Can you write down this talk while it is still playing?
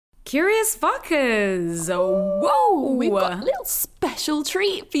Curious Fuckers. Whoa! We've got a little special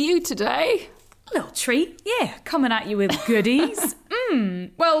treat for you today. Little treat, yeah, coming at you with goodies.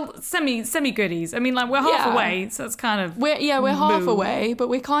 Well, semi goodies. I mean, like, we're half away, so it's kind of we're half away, but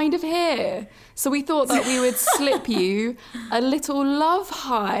we're kind of here. So we thought that we would slip you a little Love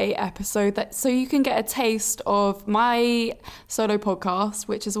High episode so you can get a taste of my solo podcast,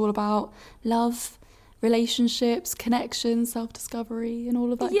 which is all about love, relationships, connections, self-discovery, and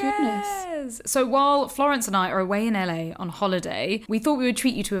all of that goodness. So while Florence and I are away in LA on holiday, we thought we would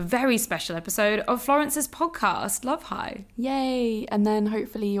treat you to a very special episode of Florence's podcast, Love High. Yay! And then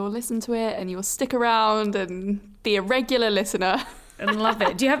hopefully you'll listen to it and you'll stick around and be a regular listener. And love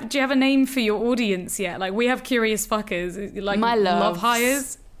it. Do you have a name for your audience yet? Like, we have Curious Fuckers. Like, my loves. Love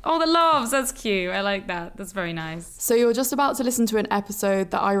Highers. Oh, the loves. That's cute. I like that. That's very nice. So you're just about to listen to an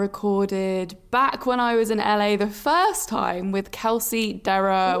episode that I recorded back when I was in LA the first time with Kelsey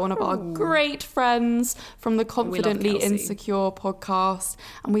Dara, one of our great friends from the Confidently Insecure podcast.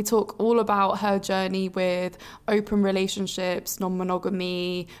 And we talk all about her journey with open relationships,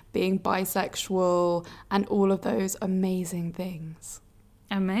 non-monogamy, being bisexual, and all of those amazing things.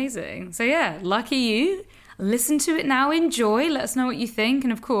 Amazing. So yeah, lucky you. Listen to it now, enjoy, let us know what you think,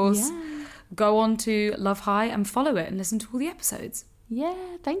 and of course, go on to Love High and follow it and listen to all the episodes. Yeah,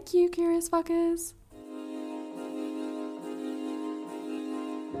 thank you, Curious Fuckers.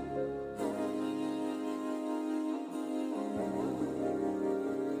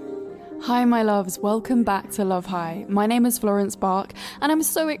 Hi my loves, welcome back to Love High. My name is Florence Bark and I'm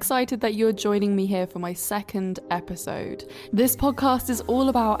so excited that you're joining me here for my second episode. This podcast is all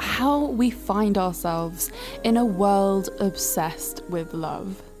about how we find ourselves in a world obsessed with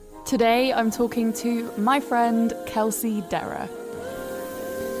love. Today I'm talking to my friend Kelsey Dara.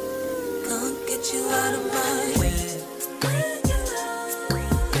 Can't get you out of my way.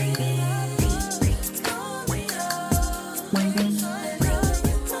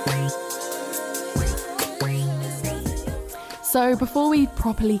 So before we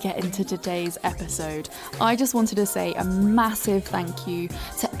properly get into today's episode, I just wanted to say a massive thank you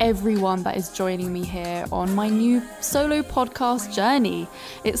to everyone that is joining me here on my new solo podcast journey.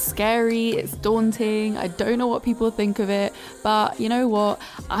 It's scary, it's daunting, I don't know what people think of it, but you know what?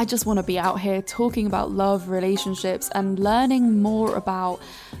 I just want to be out here talking about love, relationships, and learning more about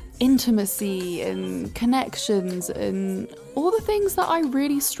intimacy and connections and all the things that I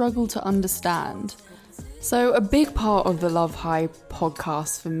really struggle to understand. So a big part of the Love High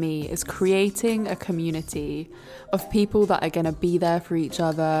podcast for me is creating a community of people that are going to be there for each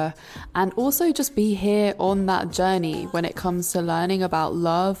other and also just be here on that journey when it comes to learning about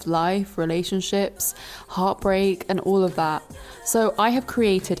love, life, relationships, heartbreak, and all of that. So I have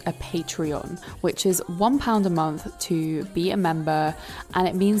created a Patreon, which is £1 a month to be a member, and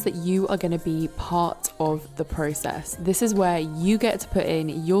it means that you are going to be part of the process. This is where you get to put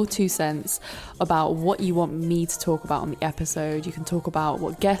in your 2 cents about what you want me to talk about on the episode. You can talk about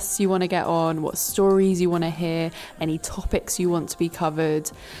what guests you want to get on, what stories you want to hear, any topics you want to be covered.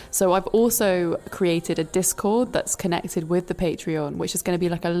 So I've also created a Discord that's connected with the Patreon, which is going to be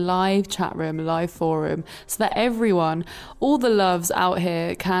like a live chat room, live forum, so that everyone, all the loves out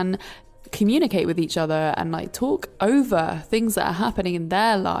here, can communicate with each other and like talk over things that are happening in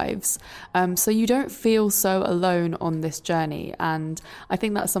their lives, so you don't feel so alone on this journey. And I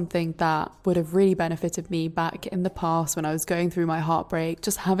think that's something that would have really benefited me back in the past when I was going through my heartbreak,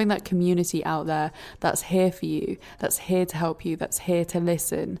 just having that community out there that's here for you, that's here to help you, that's here to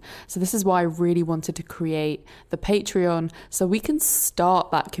listen. So this is why I really wanted to create the Patreon, so we can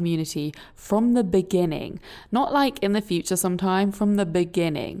start that community from the beginning, not like in the future sometime, from the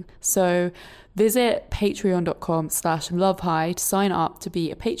beginning. So visit patreon.com/lovehigh to sign up to be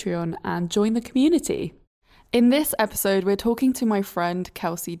a Patreon and join the community. In this episode, we're talking to my friend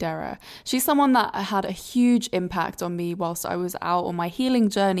Kelsey Dara. She's someone that had a huge impact on me whilst I was out on my healing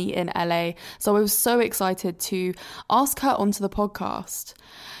journey in LA. So I was so excited to ask her onto the podcast.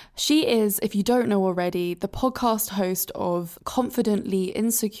 She is, if you don't know already, the podcast host of Confidently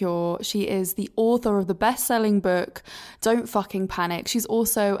Insecure. She is the author of the best-selling book, Don't Fucking Panic. She's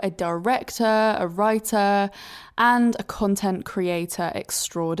also a director, a writer, and a content creator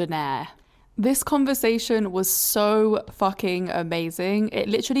extraordinaire. This conversation was so fucking amazing. It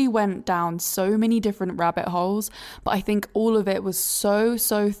literally went down so many different rabbit holes, but I think all of it was so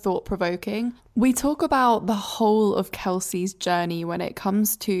thought-provoking. We talk about the whole of Kelsey's journey when it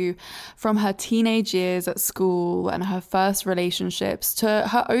comes to from her teenage years at school and her first relationships to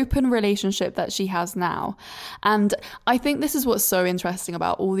her open relationship that she has now. And I think this is what's so interesting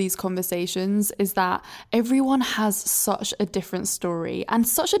about all these conversations is that everyone has such a different story and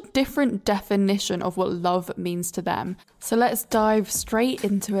such a different definition of what love means to them. So let's dive straight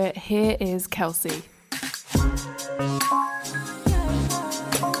into it. Here is Kelsey.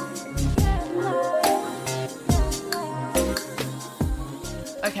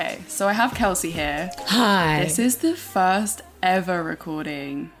 Okay, so I have Kelsey here. Hi. This is the first ever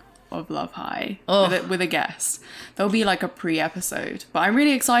recording of Love High with a guest. There'll be like a pre-episode, but I'm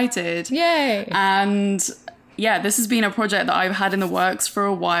really excited. Yay. And yeah, this has been a project that I've had in the works for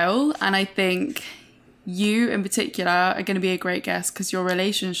a while, and I think you in particular are going to be a great guest because your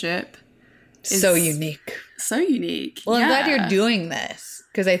relationship is so unique. So unique. Well, I'm glad you're doing this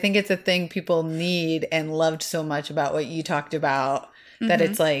because I think it's a thing people need and loved so much about what you talked about. That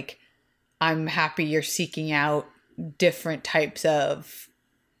it's like, I'm happy you're seeking out different types of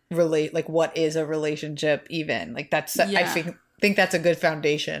like what is a relationship even? Like that's, I think that's a good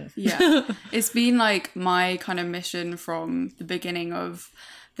foundation. Yeah. It's been like my kind of mission from the beginning of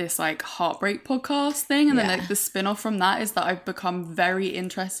this like heartbreak podcast thing. And then like the spin-off from that is that I've become very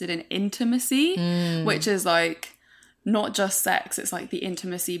interested in intimacy, which is like not just sex. It's like the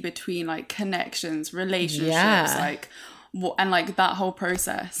intimacy between like connections, relationships, like and like that whole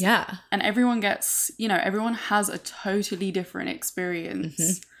process. Yeah. And everyone gets, everyone has a totally different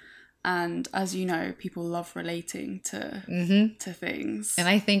experience. And as you know, people love relating to things. And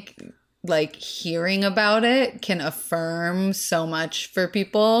I think like hearing about it can affirm so much for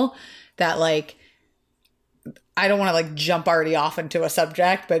people that like, I don't want to like jump already off into a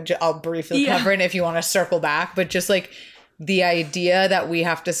subject, but I'll briefly cover it if you want to circle back. But just like the idea that we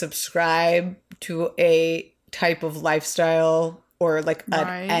have to subscribe to a type of lifestyle or like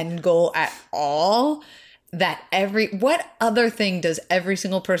an end goal at all, that what other thing does every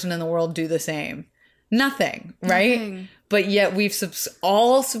single person in the world do the same? Nothing, right? Nothing. But yet we've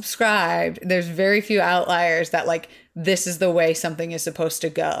all subscribed. There's very few outliers that like this is the way something is supposed to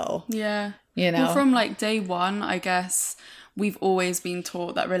go. Yeah. Well, from like day one, I guess we've always been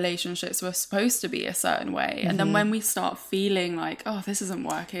taught that relationships were supposed to be a certain way. And then when we start feeling like, oh, this isn't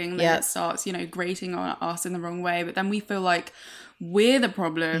working, then it starts, grating on us in the wrong way. But then we feel like we're the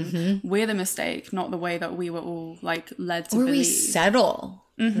problem, we're the mistake, not the way that we were all like led to believe. We settle,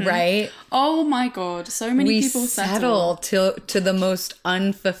 right? Oh my God. So many people settle to the most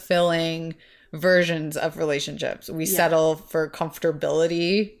unfulfilling versions of relationships. We settle for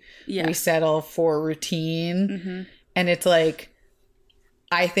comfortability. Yeah. We settle for routine. And it's like,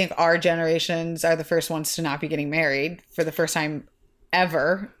 I think our generations are the first ones to not be getting married for the first time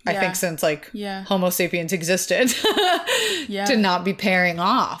ever. I think since like Homo sapiens existed to not be pairing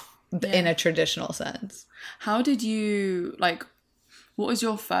off in a traditional sense. How did you what was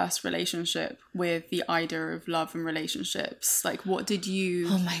your first relationship with the idea of love and relationships? Like, what did you,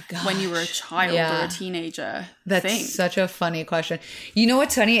 when you were a child or a teenager, think? Such a funny question. You know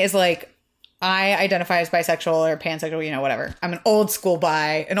what's funny is like, I identify as bisexual or pansexual, whatever. I'm an old school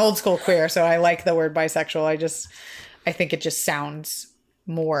queer, so I like the word bisexual. I think it just sounds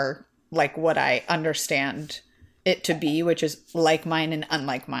more like what I understand it to be, which is like mine and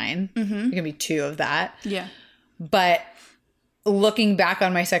unlike mine. It can be two of that. Yeah. But looking back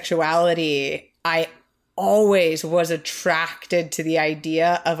on my sexuality, I always was attracted to the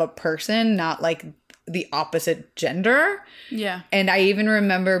idea of a person, not like the opposite gender. Yeah. And I even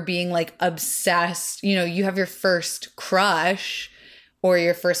remember being like obsessed, you have your first crush or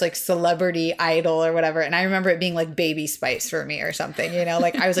your first like celebrity idol or whatever. And I remember it being like Baby Spice for me or something,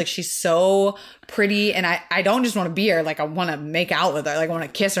 like I was like, she's so pretty. And I don't just want to be her. Like I want to make out with her. Like I want to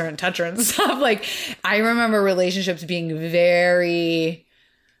kiss her and touch her and stuff. Like I remember relationships being very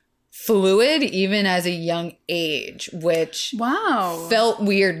fluid even as a young age, which felt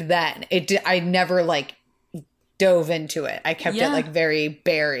weird then. I never like dove into it. I kept it like very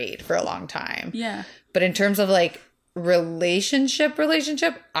buried for a long time. Yeah. But in terms of like relationship,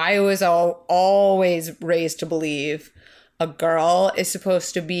 I was always raised to believe a girl is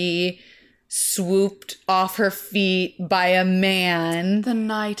supposed to be swooped off her feet by a man. The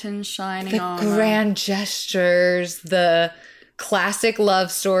knight in shining armor. The grand gestures, the classic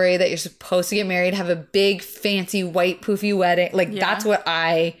love story that you're supposed to get married, have a big fancy white poofy wedding. Like that's what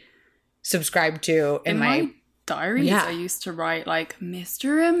I subscribed to in my diaries. Yeah. I used to write like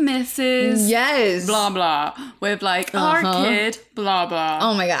Mr. and Mrs. Yes. blah blah with like our kid blah blah.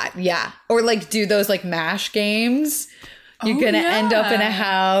 Oh my God. Yeah. Or like do those like MASH games. You're going to end up in a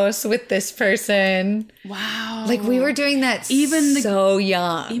house with this person. Wow. Like we were doing that so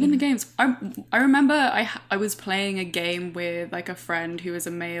young. Even the games. I remember I was playing a game with like a friend who was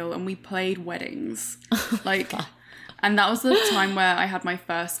a male and we played weddings. Like, and that was the time where I had my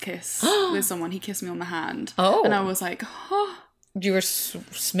first kiss with someone. He kissed me on the hand. Oh. And I was like, oh. You were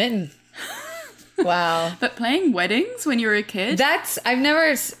smitten. Wow. But playing weddings when you were a kid? I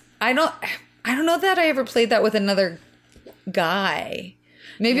don't know that I ever played that with another guy.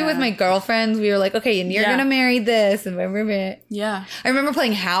 Maybe with my girlfriends, we were like, okay, and you're gonna marry this, and yeah. I remember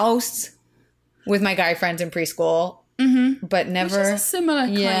playing house with my guy friends in preschool, but never. Which is a similar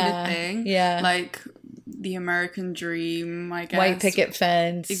kind of thing. Yeah, like the American dream, I guess. White picket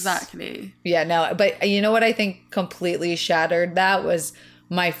fence. Exactly. Yeah, no, but you know what I think completely shattered that was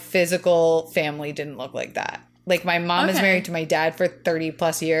my physical family didn't look like that. Like my mom is married to my dad for 30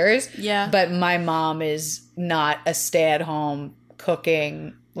 plus years. Yeah. But my mom is not a stay-at-home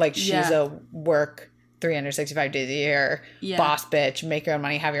cooking. Like she's a work 365 days a year. Yeah. Boss bitch, make your own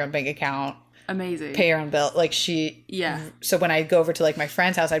money, have your own bank account. Amazing. Pay your own bill. Like she. Yeah. So when I go over to like my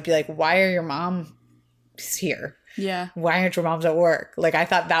friend's house, I'd be like, why are your moms here? Yeah. Why aren't your moms at work? Like I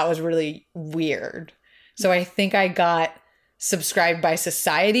thought that was really weird. So I think I got subscribed by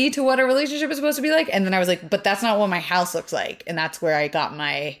society to what a relationship is supposed to be like. And then I was like, but that's not what my house looks like. And that's where I got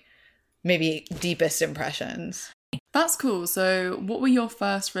my maybe deepest impressions. That's cool. So what were your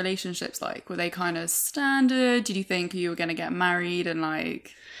first relationships like? Were they kind of standard? Did you think you were going to get married and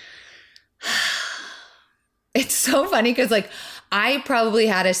like... It's so funny because like I probably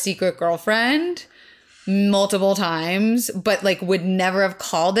had a secret girlfriend multiple times, but like would never have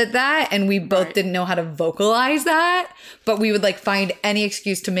called it that, and we both didn't know how to vocalize that, but we would like find any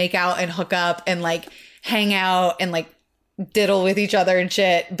excuse to make out and hook up and like hang out and like diddle with each other and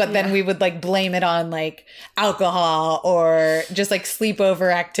shit, but then we would like blame it on like alcohol or just like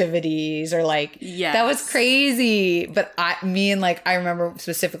sleepover activities or like that was crazy. But I remember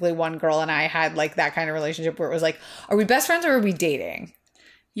specifically one girl and I had like that kind of relationship where it was like, are we best friends or are we dating?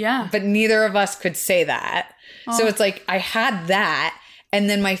 Yeah. But neither of us could say that. Oh. So it's like I had that. And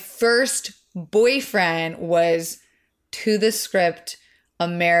then my first boyfriend was to the script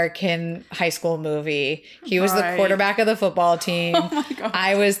American high school movie. He was the quarterback of the football team. Oh my God.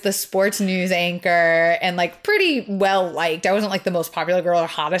 I was the sports news anchor and like pretty well liked. I wasn't like the most popular girl or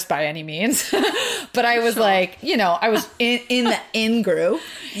hottest by any means. But I was like, you know, I was in the in group.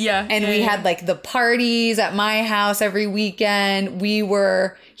 Yeah. And we had like the parties at my house every weekend. He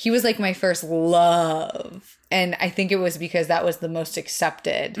was like my first love. And I think it was because that was the most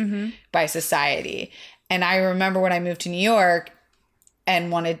accepted by society. And I remember when I moved to New York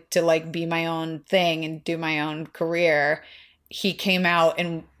and wanted to like be my own thing and do my own career, he came out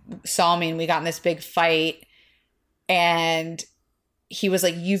and saw me and we got in this big fight. And he was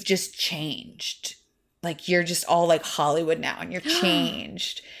like, you've just changed. Like, you're just all like Hollywood now and you're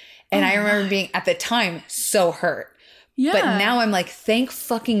changed. And I remember being at the time so hurt. Yeah. But now I'm like, thank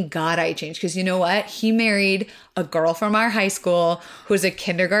fucking God I changed. Because you know what? He married a girl from our high school who's a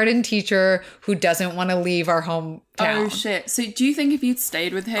kindergarten teacher who doesn't want to leave our hometown. Oh, shit. So do you think if you'd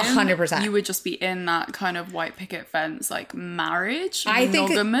stayed with him, 100%, you would just be in that kind of white picket fence, like marriage? I think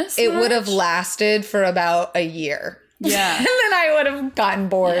it would have lasted for about a year. Yeah. And then I would have gotten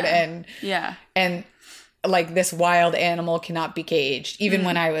bored and like this wild animal cannot be caged. Even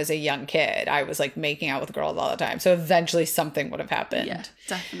when I was a young kid, I was like making out with girls all the time. So eventually something would have happened. Yeah,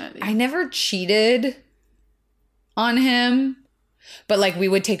 definitely. I never cheated on him, but like we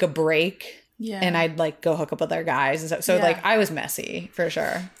would take a break and I'd like go hook up with other guys and stuff. So like I was messy for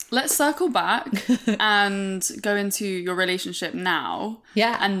sure. Let's circle back and go into your relationship now.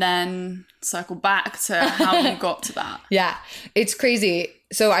 Yeah. And then circle back to how you got to that. Yeah. It's crazy.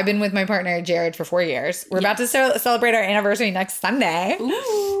 So I've been with my partner, Jared, for 4 years. We're about to celebrate our anniversary next Sunday.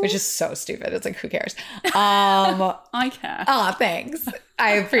 Ooh. Which is so stupid. It's like, who cares? I care. Oh, thanks.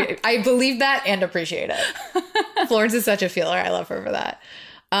 I believe that and appreciate it. Florence is such a feeler. I love her for that.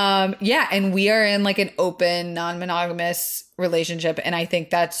 Yeah. And we are in like an open, non-monogamous relationship. And I think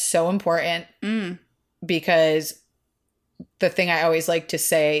that's so important because the thing I always like to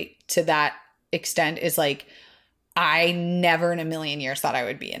say to that extent is like, I never in a million years thought I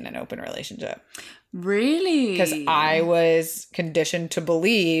would be in an open relationship. Really? Because I was conditioned to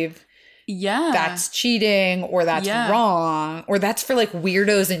believe that's cheating or that's wrong or that's for like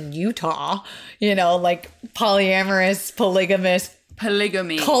weirdos in Utah, you know, like polyamorous,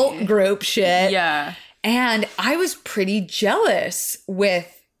 polygamy, cult group shit. Yeah. And I was pretty jealous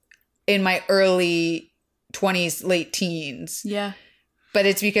in my early 20s, late teens. Yeah. But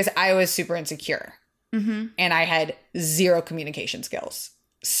it's because I was super insecure. Mm-hmm. And I had zero communication skills.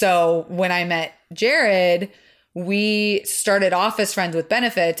 So when I met Jared, we started off as friends with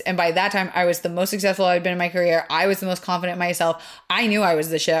benefits. And by that time, I was the most successful I'd been in my career. I was the most confident in myself. I knew I was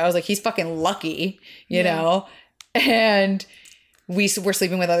the shit. I was like, he's fucking lucky, you know? And we were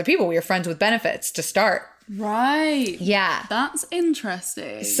sleeping with other people. We were friends with benefits to start. Right. Yeah. That's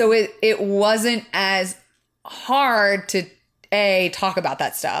interesting. So it wasn't as hard to talk about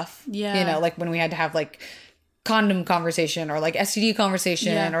that stuff. Yeah. You know, like when we had to have like condom conversation or like STD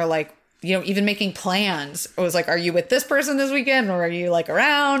conversation or like, you know, even making plans. It was like, are you with this person this weekend or are you like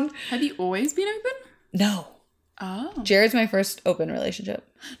around? Have you always been open? No. Oh. Jared's my first open relationship.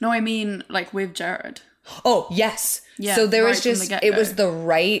 No, I mean like with Jared. Oh, yes. Yeah, so there right was just, from the it was get-go. the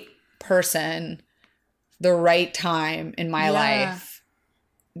right person, the right time in my life.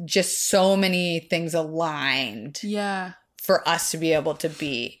 Just so many things aligned. Yeah. For us to be able to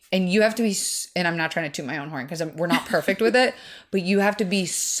be, and you have to be, and I'm not trying to toot my own horn because we're not perfect with it, but you have to be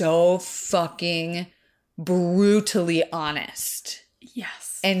so fucking brutally honest.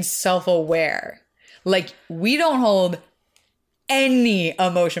 Yes. And self-aware. Like, we don't hold any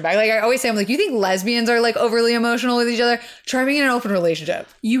emotion back. Like, I always say, I'm like, you think lesbians are like overly emotional with each other? Try being in an open relationship.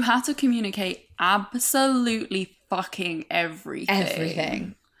 You have to communicate absolutely fucking everything.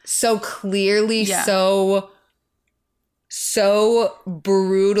 Everything. So clearly, so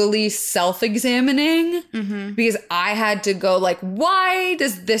brutally self-examining because I had to go like, why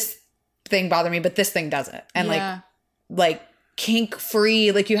does this thing bother me, but this thing doesn't? And like kink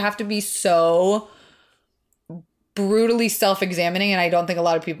free, like you have to be so brutally self-examining. And I don't think a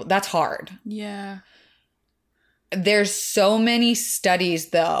lot of people, that's hard. Yeah. There's so many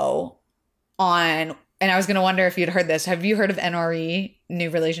studies though on, and I was going to wonder if you'd heard this. Have you heard of NRE, New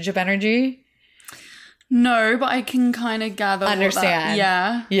Relationship Energy? No, but I can kind of gather. Understand.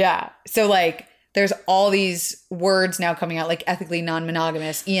 Yeah. So like there's all these words now coming out like ethically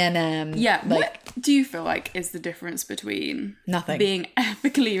non-monogamous, ENM. Yeah. Like, what do you feel like is the difference between nothing being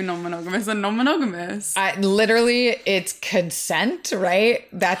ethically non-monogamous and non-monogamous? Literally, it's consent, right?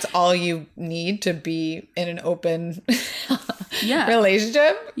 That's all you need to be in an open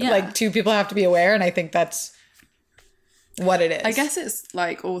relationship. Yeah. Like two people have to be aware. And I think that's what it is. I guess it's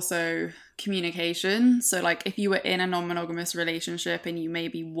like also communication. So like if you were in a non-monogamous relationship and you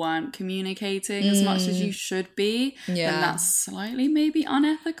maybe weren't communicating as much as you should be, then that's slightly maybe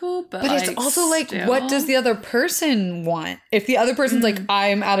unethical. But it's like, also like, still... what does the other person want? If the other person's like,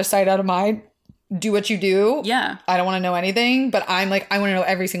 I'm out of sight, out of mind, do what you do. Yeah. I don't want to know anything, but I'm like, I want to know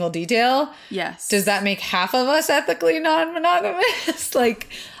every single detail. Yes. Does that make half of us ethically non-monogamous? Like,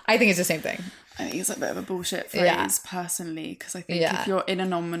 I think it's the same thing. I think it's a bit of a bullshit phrase personally, because I think if you're in a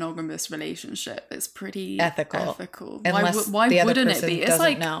non-monogamous relationship, it's pretty ethical. Unless why the other wouldn't person it be? It's doesn't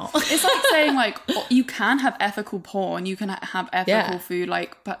like know. It's like saying like you can have ethical porn, you can have ethical food,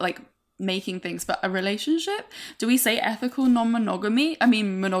 but like making things, but a relationship? Do we say ethical non-monogamy? I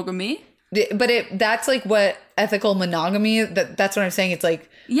mean monogamy. But that's like what ethical monogamy. That's what I'm saying. It's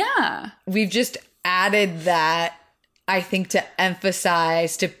like we've just added that. I think to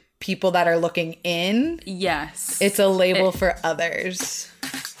emphasize to people that are looking in. Yes. It's a label for others.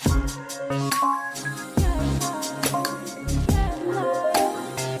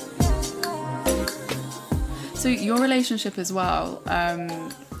 So your relationship as well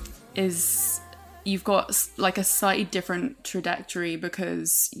is you've got like a slightly different trajectory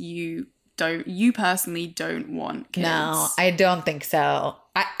because you personally don't want kids. No, I don't think so.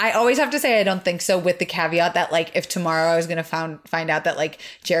 I always have to say I don't think so, with the caveat that like if tomorrow I was going to find out that like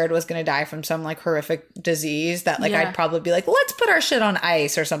Jared was going to die from some like horrific disease, that like I'd probably be like, let's put our shit on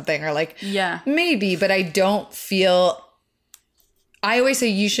ice or something, or like maybe, but I don't feel. I always say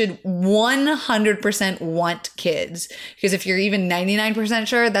you should 100% want kids, because if you're even 99%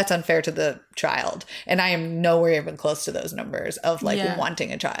 sure, that's unfair to the child. And I am nowhere even close to those numbers of like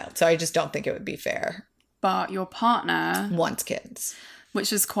wanting a child. So I just don't think it would be fair. But your partner wants kids.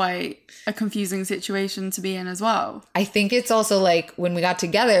 Which is quite a confusing situation to be in as well. I think it's also like when we got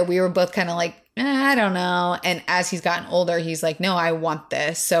together, we were both kind of like, I don't know. And as he's gotten older, he's like, no, I want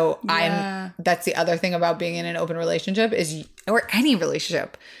this. So that's the other thing about being in an open relationship or any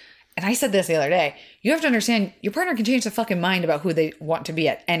relationship. And I said this the other day, you have to understand your partner can change the fucking mind about who they want to be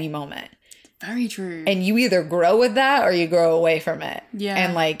at any moment. Very true. And you either grow with that or you grow away from it. Yeah.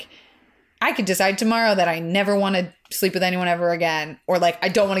 And like, I could decide tomorrow that I never want to sleep with anyone ever again. Or like, I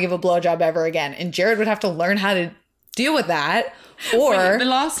don't want to give a blowjob ever again. And Jared would have to learn how to deal with that. Or wait, the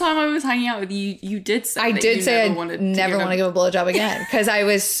last time I was hanging out with you, you did say I did say I never want to give a blowjob again because I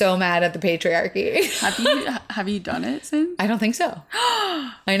was so mad at the patriarchy. Have you done it since? I don't think so.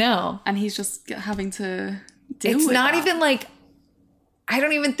 I know. And he's just having to deal with It's not that. even like, I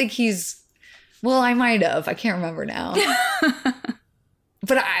don't even think he's, well, I might have. I can't remember now.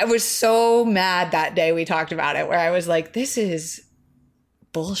 But I was so mad that day we talked about it where I was like, this is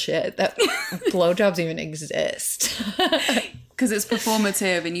bullshit that blowjobs even exist. Because it's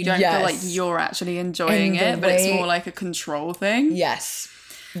performative and you don't feel like you're actually enjoying it, but it's more like a control thing. Yes.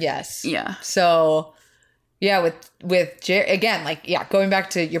 Yeah. So, yeah, with Jerry, again, like, yeah, going back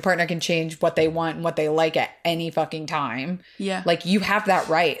to your partner can change what they want and what they like at any fucking time. Yeah. Like, you have that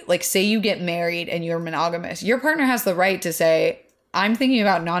right. Like, say you get married and you're monogamous. Your partner has the right to say, I'm thinking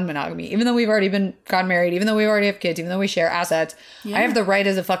about non-monogamy. Even though we've already gotten married, even though we already have kids, even though we share assets, I have the right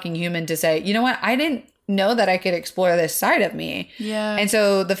as a fucking human to say, you know what? I didn't know that I could explore this side of me. Yeah. And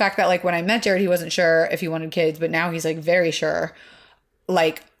so the fact that like when I met Jared, he wasn't sure if he wanted kids, but now he's like very sure.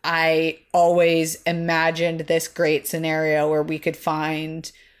 Like I always imagined this great scenario where we could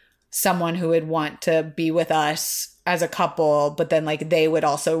find someone who would want to be with us as a couple, but then like they would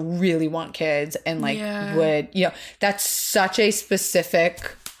also really want kids and like would, you know, that's such a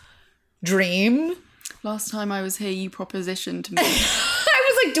specific dream. Last time I was here, you propositioned to me. I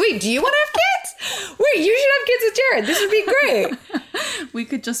was like, wait, do you want to have kids? Wait, you should have kids with Jared. This would be great. We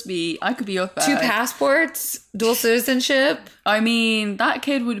could just be, I could be your third. 2 passports, dual citizenship. I mean, that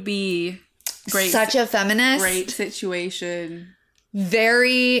kid would be great. Such a feminist. Great situation.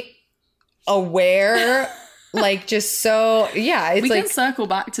 Very aware. Like just so, yeah. It's we like, can circle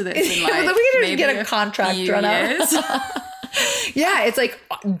back to this in like we can maybe get a contract drawn out. Yeah, it's like,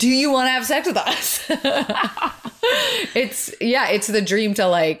 do you want to have sex with us? It's the dream to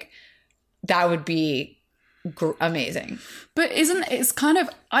like, that would be amazing. But it's kind of,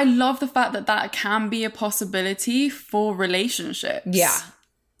 I love the fact that can be a possibility for relationships. Yeah.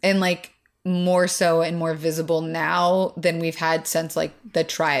 And like more so and more visible now than we've had since like the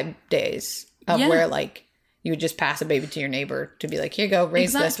tribe days of where like you would just pass a baby to your neighbor to be like, here you go,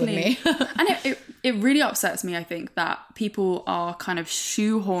 raise this with me. And it really upsets me, I think, that people are kind of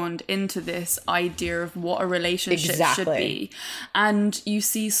shoehorned into this idea of what a relationship should be. And you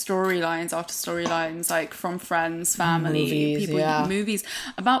see storylines after storylines, like from friends, family, movies,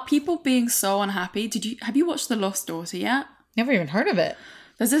 about people being so unhappy. Have you watched The Lost Daughter yet? Never even heard of it.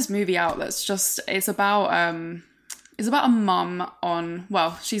 There's this movie out that's just, it's about a mum on,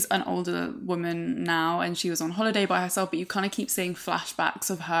 well, she's an older woman now and she was on holiday by herself, but you kind of keep seeing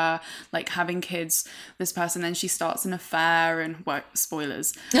flashbacks of her like having kids, this person, then she starts an affair and, well,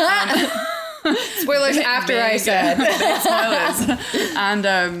 spoilers. Spoilers after I said.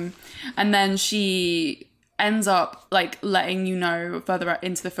 Spoilers. And then she ends up like letting you know further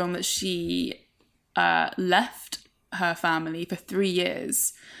into the film that she left her family for 3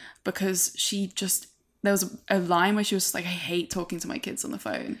 years because there was a line where she was like, I hate talking to my kids on the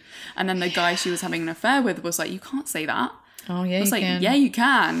phone. And then the guy she was having an affair with was like, you can't say that. Oh, yeah, I was like, yeah, you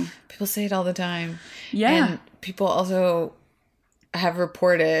can. People say it all the time. Yeah. And people also have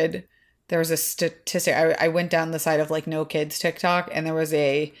reported, there was a statistic, I went down the side of like No Kids TikTok, and there was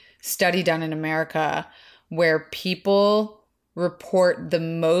a study done in America where people report the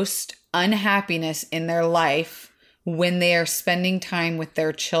most unhappiness in their life when they are spending time with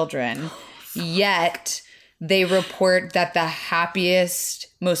their children. Yet they report that the happiest,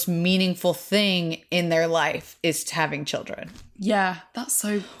 most meaningful thing in their life is having children. Yeah, we're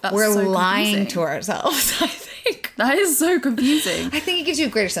so lying confusing to ourselves, I think. That is so confusing. I think it gives you a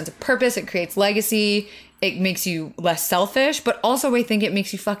greater sense of purpose. It creates legacy. It makes you less selfish, but also I think it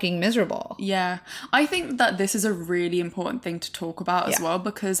makes you fucking miserable. Yeah. I think that this is a really important thing to talk about as well,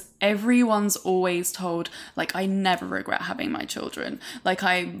 because everyone's always told, like, I never regret having my children. Like,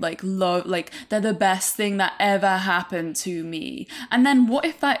 I, like, love, like, they're the best thing that ever happened to me. And then what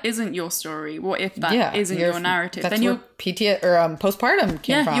if that isn't your story? What if that isn't your narrative? That's then where postpartum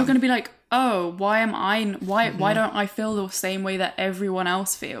came from. You're going to be like, oh, why don't I feel the same way that everyone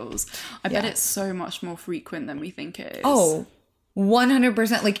else feels? I bet it's so much more frequent than we think it is. Oh,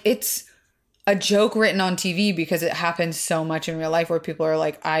 100%. Like, it's a joke written on TV because it happens so much in real life where people are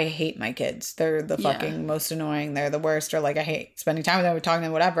like, I hate my kids. They're the fucking most annoying. They're the worst. Or like, I hate spending time with them, talking to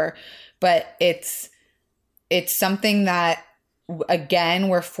them, whatever. But it's something that, again,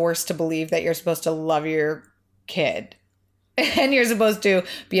 we're forced to believe that you're supposed to love your kid. And you're supposed to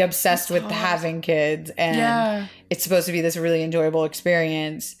be obsessed with having kids. And it's supposed to be this really enjoyable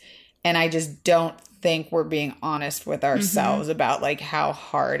experience. And I just don't think we're being honest with ourselves about like how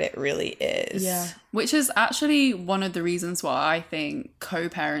hard it really is. Yeah. which is actually one of the reasons why I think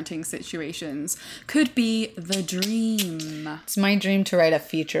co-parenting situations could be the dream. It's my dream to write a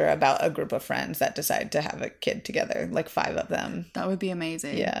feature about a group of friends that decide to have a kid together, like 5 of them. That would be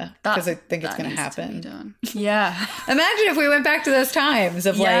amazing. Yeah, because I think it's going to happen. Yeah. Imagine if we went back to those times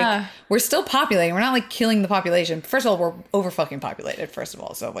of like, we're still populating. We're not like killing the population. First of all, we're over fucking populated, first of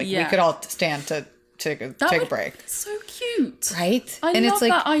all. So like we could all stand to take a break. So cute, right? I love it's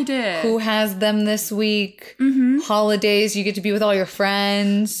like, that idea. Who has them this week? Mm-hmm. Holidays, you get to be with all your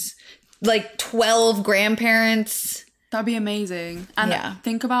friends. Like 12 grandparents. That'd be amazing. And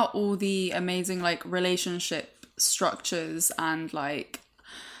think about all the amazing like relationship structures and like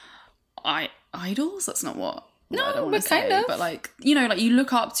idols. That's not what. No, I don't want but to say, kind of. But like, you know, like you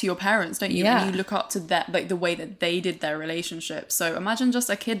look up to your parents, don't you? Yeah. And you look up to that, like the way that they did their relationship. So imagine just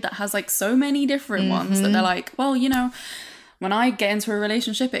a kid that has like so many different ones that they're like, well, you know, when I get into a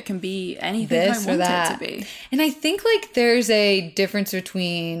relationship, it can be anything this I want it to be. And I think like there's a difference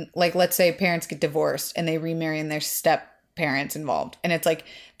between like, let's say parents get divorced and they remarry and there's step parents involved. And it's like,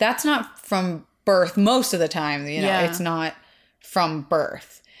 that's not from birth most of the time, you know, it's not from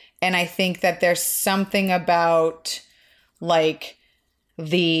birth. And I think that there's something about like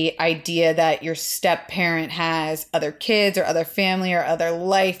the idea that your step parent has other kids or other family or other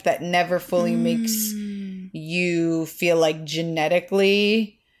life that never fully makes you feel like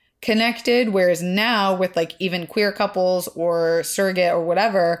genetically connected. Whereas now with like even queer couples or surrogate or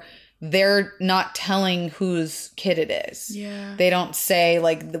whatever, they're not telling whose kid it is. Yeah. They don't say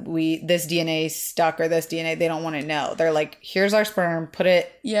like this DNA stuck or this DNA. They don't want to know. They're like, here's our sperm, put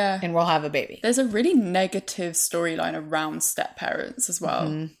it and we'll have a baby. There's a really negative storyline around step parents as well.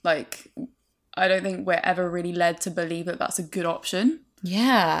 Mm-hmm. Like, I don't think we're ever really led to believe that that's a good option.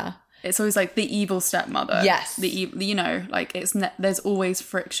 Yeah. It's always like the evil stepmother. Yes. You know, like there's always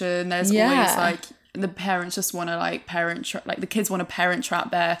friction. There's always like the parents just want to like like the kids want to parent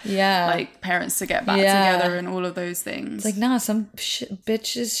trap their like parents to get back together and all of those things. It's like, nah, some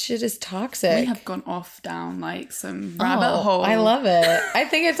bitch's shit is toxic. We have gone off down like some rabbit hole. I love it. I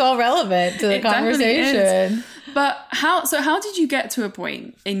think it's all relevant to the conversation. But how did you get to a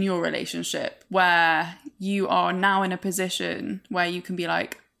point in your relationship where you are now in a position where you can be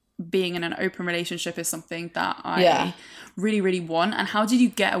like, being in an open relationship is something that I really, really want? And how did you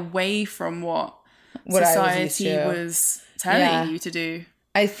get away from what society was telling you to do?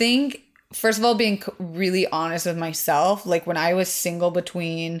 I think, first of all, being really honest with myself. Like when I was single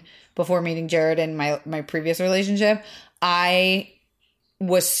before meeting Jared and my previous relationship, I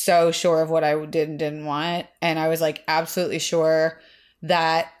was so sure of what I did and didn't want. And I was like absolutely sure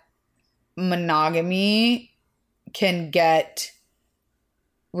that monogamy can get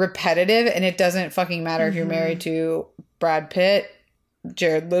repetitive, and it doesn't fucking matter if you're married to Brad Pitt,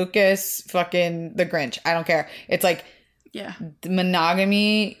 Jared Lucas, fucking the Grinch. I don't care. It's like,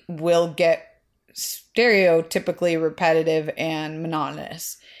 monogamy will get stereotypically repetitive and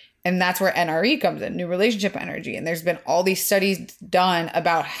monotonous. And that's where NRE comes in, new relationship energy. And there's been all these studies done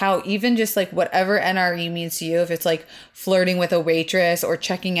about how even just like whatever NRE means to you, if it's like flirting with a waitress or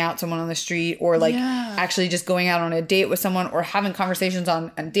checking out someone on the street or like actually just going out on a date with someone or having conversations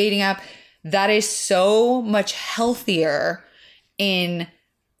on a dating app, that is so much healthier in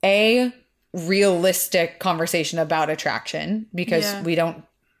a realistic conversation about attraction, because we don't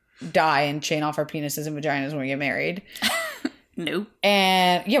die and chain off our penises and vaginas when we get married. Nope.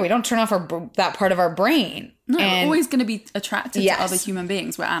 And we don't turn off that part of our brain. No, we're always going to be attracted to other human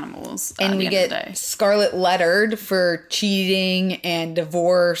beings. We're animals. And we get scarlet lettered for cheating and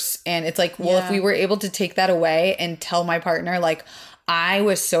divorce. And it's like, well, if we were able to take that away and tell my partner, like, I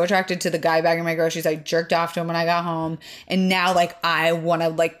was so attracted to the guy bagging my groceries, I jerked off to him when I got home, and now like I want to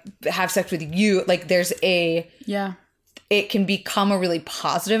like have sex with you. Like there's it can become a really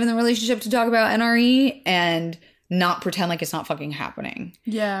positive in the relationship to talk about NRE and not pretend like it's not fucking happening.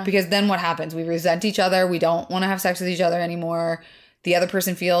 Yeah. Because then what happens? We resent each other. We don't want to have sex with each other anymore. The other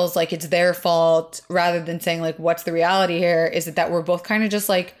person feels like it's their fault, rather than saying like, what's the reality here? Is it that we're both kind of just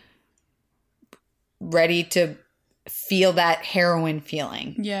like ready to feel that heroin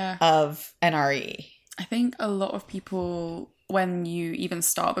feeling of NRE. I think a lot of people, when you even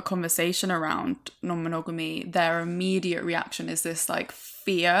start the conversation around non-monogamy, their immediate reaction is this like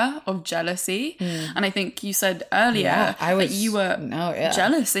fear of jealousy. And I think you said earlier that you were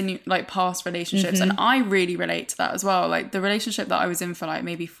jealous in like past relationships, and I really relate to that as well. Like the relationship that I was in for like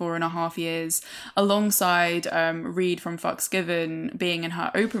maybe 4.5 years, alongside Reed from Fucks Given being in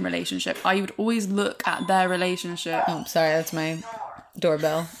her open relationship, I would always look at their relationship. Oh, sorry, that's my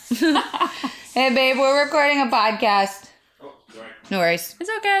doorbell. Hey babe, we're recording a podcast. Oh, sorry. No worries.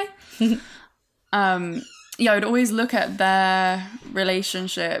 It's okay. yeah, I would always look at their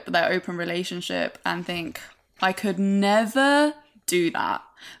relationship, their open relationship, and think, I could never do that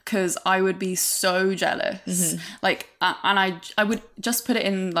because I would be so jealous. Like, and I would just put it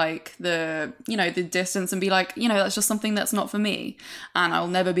in like the, you know, the distance and be like, you know, that's just something that's not for me and I'll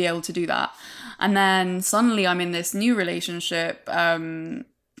never be able to do that. And then suddenly I'm in this new relationship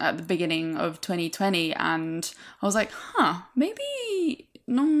at the beginning of 2020 and I was like, maybe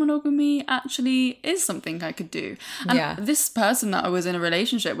non-monogamy actually is something I could do. And this person that I was in a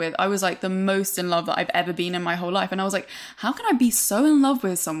relationship with, I was like the most in love that I've ever been in my whole life. And I was like, how can I be so in love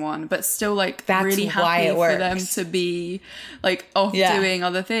with someone but still like really happy for them to be like off doing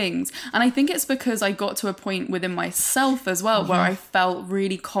other things? And I think it's because I got to a point within myself as well where I felt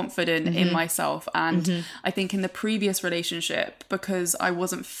really confident in myself. And I think in the previous relationship, because I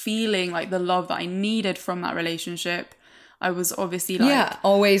wasn't feeling like the love that I needed from that relationship, I was obviously like...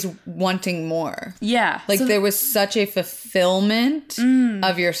 always wanting more. Yeah. Like, so there was such a fulfillment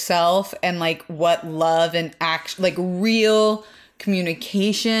of yourself and, like, what love and action... Like, real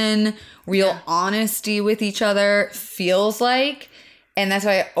communication, real honesty with each other feels like. And that's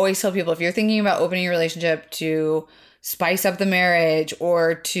why I always tell people, if you're thinking about opening your relationship to spice up the marriage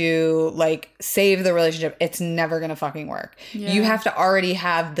or to, like, save the relationship, it's never gonna fucking work. Yeah. You have to already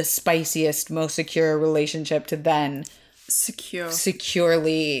have the spiciest, most secure relationship to then...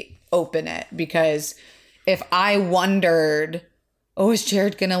 securely open it. Because if I wondered, is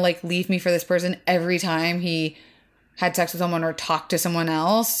Jared gonna like leave me for this person every time he had sex with someone or talked to someone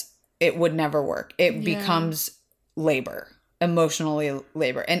else, it would never work. It becomes labor, emotionally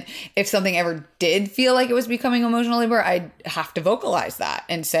labor. And if something ever did feel like it was becoming emotional labor, I'd have to vocalize that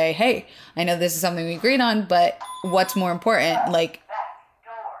and say, hey, I know this is something we agreed on, but what's more important, like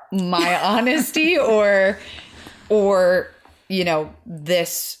my honesty or you know,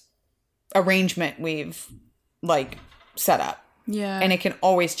 this arrangement we've like set up. Yeah. And it can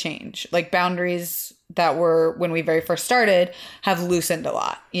always change. Like, boundaries that were when we very first started have loosened a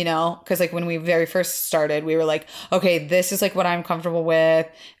lot, you know, because like when we very first started, we were like, okay, this is like what I'm comfortable with.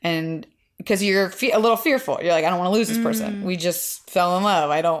 And because you're a little fearful, you're like, I don't want to lose this person. We just fell in love.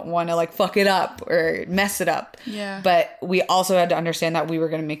 I don't want to like fuck it up or mess it up. Yeah. But we also had to understand that we were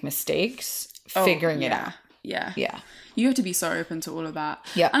going to make mistakes figuring it out. Yeah. Yeah. You have to be so open to all of that.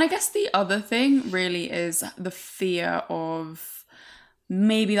 Yeah. And I guess the other thing really is the fear of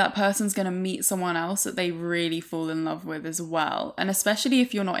maybe that person's going to meet someone else that they really fall in love with as well. And especially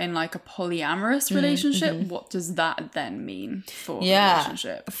if you're not in like a polyamorous relationship, what does that then mean for a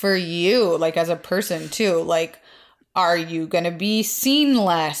relationship? For you, like as a person too, like, are you going to be seen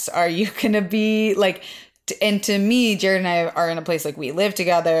less? Are you going to be like... And to me, Jared and I are in a place like we live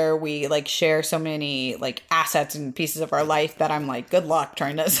together. We like share so many like assets and pieces of our life that I'm like, good luck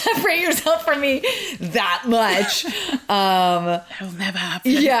trying to separate yourself from me that much. That'll never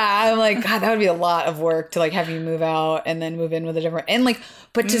happen. Yeah. I'm like, God, that would be a lot of work to like have you move out and then move in with a different, and like,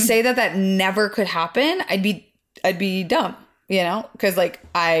 but to say that that never could happen, I'd be dumb, you know? Cause like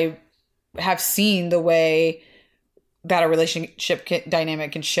I have seen the way that a relationship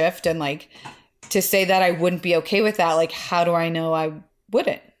dynamic can shift, and like, to say that I wouldn't be okay with that, like, how do I know I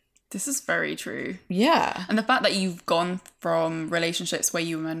wouldn't? This is very true. Yeah. And the fact that you've gone from relationships where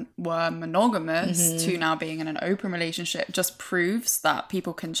you were monogamous to now being in an open relationship just proves that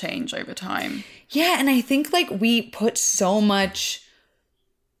people can change over time. Yeah, and I think, like, we put so much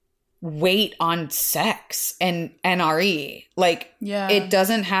weight on sex and NRE. Like, it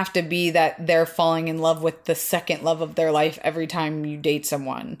doesn't have to be that they're falling in love with the second love of their life every time you date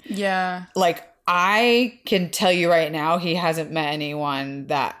someone. Yeah. Like, I can tell you right now, he hasn't met anyone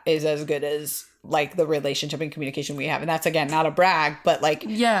that is as good as like the relationship and communication we have. And that's, again, not a brag, but like,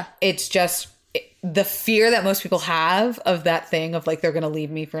 it's just the fear that most people have of that thing of like, they're going to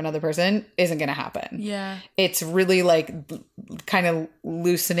leave me for another person isn't going to happen. Yeah. It's really like kind of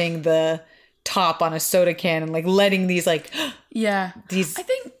loosening the top on a soda can and like letting these like, these, I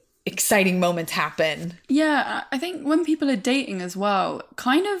think, exciting moments happen. Yeah, I think when people are dating as well,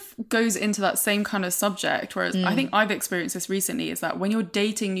 kind of goes into that same kind of subject, whereas I think I've experienced this recently, is that when you're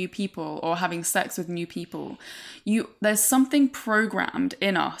dating new people or having sex with new people, there's something programmed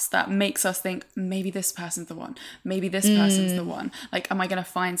in us that makes us think, maybe this person's the one, maybe this person's the one. Like, am I going to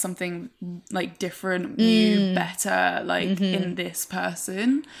find something like different, new, better, like in this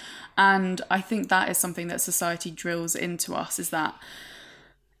person? And I think that is something that society drills into us, is that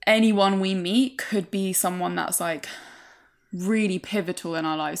anyone we meet could be someone that's like really pivotal in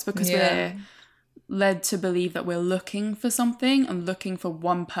our lives, because we're led to believe that we're looking for something and looking for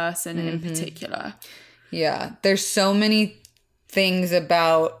one person in particular. Yeah. There's so many things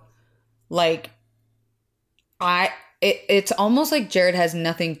about like It's almost like Jared has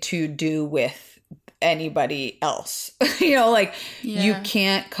nothing to do with anybody else. You know, like you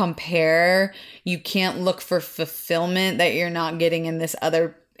can't compare, you can't look for fulfillment that you're not getting in this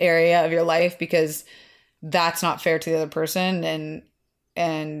other area of your life, because that's not fair to the other person,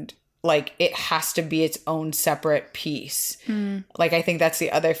 and like it has to be its own separate piece. Like I think that's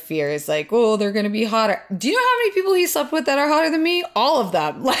the other fear, is like, oh, they're gonna be hotter. Do you know how many people he slept with that are hotter than me? All of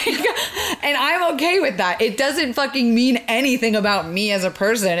them. Like, and I'm okay with that. It doesn't fucking mean anything about me as a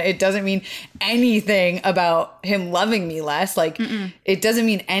person. It doesn't mean anything about him loving me less. Like it doesn't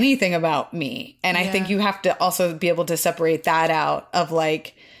mean anything about me. And I think you have to also be able to separate that out of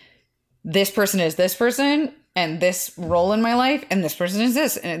like, this person is this person, and this role in my life, and this person is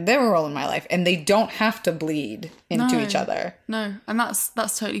this, and their role in my life. And they don't have to bleed into each other. No. And that's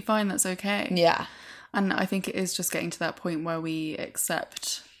totally fine. That's okay. Yeah. And I think it is just getting to that point where we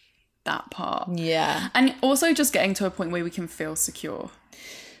accept that part. Yeah. And also just getting to a point where we can feel secure.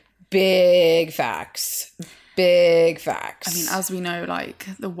 Big facts. Big facts. I mean, as we know, like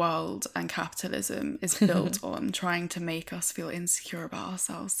the world and capitalism is built on trying to make us feel insecure about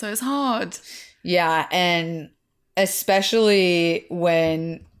ourselves. So it's hard. Yeah, and especially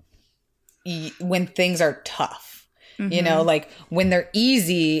when things are tough, you know, like when they're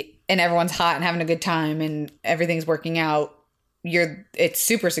easy and everyone's hot and having a good time and everything's working out, it's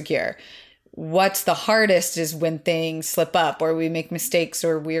super secure. What's the hardest is when things slip up, or we make mistakes,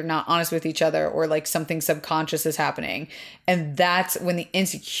 or we're not honest with each other, or like something subconscious is happening. And that's when the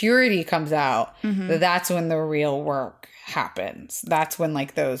insecurity comes out. That's when the real work happens. That's when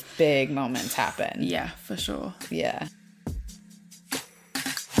like those big moments happen. Yeah, for sure. Yeah.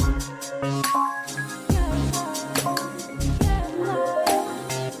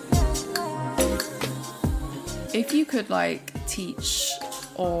 If you could like teach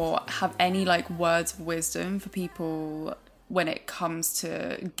or have any like words of wisdom for people when it comes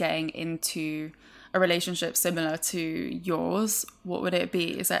to getting into a relationship similar to yours, what would it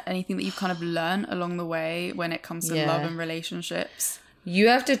be? Is there anything that you've kind of learned along the way when it comes to love and relationships? You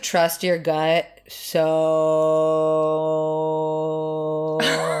have to trust your gut. So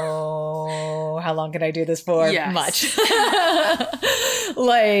how long can I do this for? Yes. Much.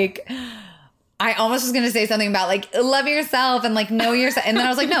 Like, I almost was going to say something about like, love yourself and like know yourself. And then I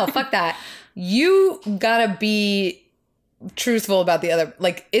was like, no, fuck that. You gotta be truthful about the other,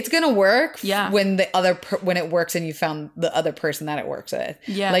 like it's gonna work when when it works and you found the other person that it works with.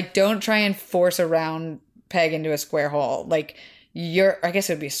 Like don't try and force a round peg into a square hole. Like I guess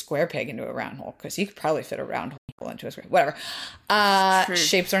it would be a square peg into a round hole, because you could probably fit a round hole into a square, whatever.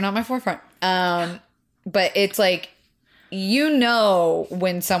 Shapes are not my forefront. But it's like, you know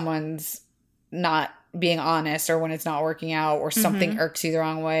when someone's not being honest, or when it's not working out, or something irks you the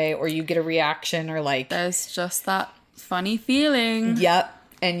wrong way, or you get a reaction, or like there's just that funny feeling. Yep.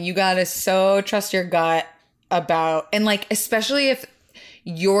 And you gotta so trust your gut about, and like especially if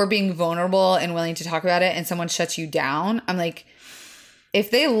you're being vulnerable and willing to talk about it and someone shuts you down, I'm like, if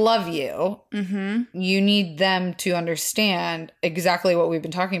they love you, you need them to understand exactly what we've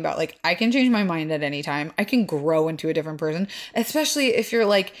been talking about. Like, I can change my mind at any time. I can grow into a different person, especially if you're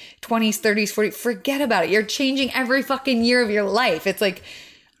like 20s, 30s, 40s. Forget about it. You're changing every fucking year of your life. It's like,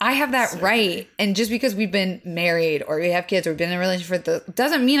 I have that right. And just because we've been married or we have kids or we've been in a relationship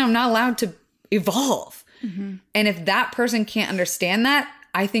doesn't mean I'm not allowed to evolve. And if that person can't understand that,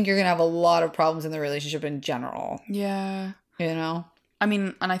 I think you're going to have a lot of problems in the relationship in general. Yeah. You know? I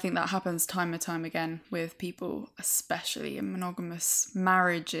mean, and I think that happens time and time again with people, especially in monogamous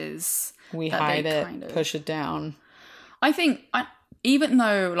marriages. We hide it, push it down. I think, even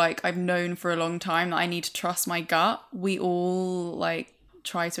though, like, I've known for a long time that I need to trust my gut, we all, like,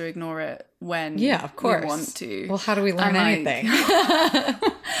 try to ignore it when we want to. Well, how do we learn anything?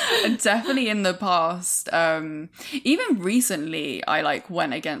 Definitely in the past, even recently, I like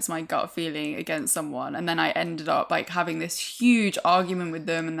went against my gut feeling against someone, and then I ended up like having this huge argument with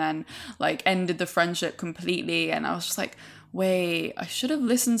them, and then like ended the friendship completely. And I was just like, wait, I should have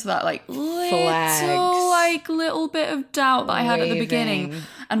listened to that like little bit of doubt that I had at the beginning.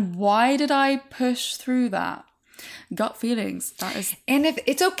 And why did I push through that? Gut feelings. And if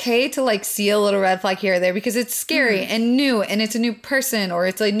it's okay to like see a little red flag here or there because it's scary and new and it's a new person or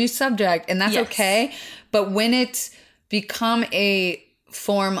it's a new subject, and that's okay. But when it's become a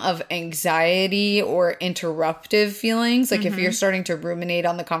form of anxiety or interruptive feelings, like if you're starting to ruminate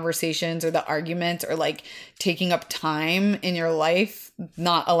on the conversations or the arguments or like taking up time in your life,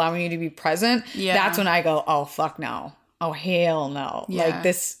 not allowing you to be present, that's when I go, oh, fuck no. Oh, hell no. Like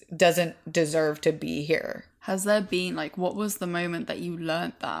this doesn't deserve to be here. Has there been, like, what was the moment that you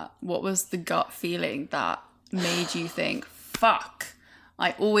learned that? What was the gut feeling that made you think, fuck,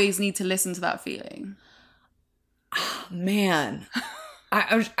 I always need to listen to that feeling? Man,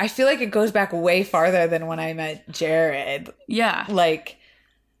 I feel like it goes back way farther than when I met Jared. Yeah. Like,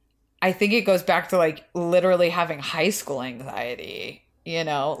 I think it goes back to like literally having high school anxiety, you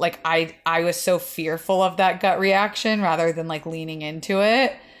know? Like I was so fearful of that gut reaction rather than like leaning into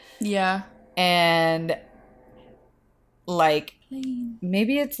it. Yeah. And like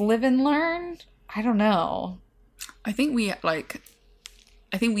maybe it's live and learn. I don't know. I think we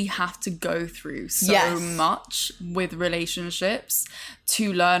have to go through so Yes. much with relationships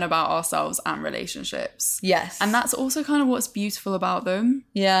to learn about ourselves and relationships. Yes. And that's also kind of what's beautiful about them.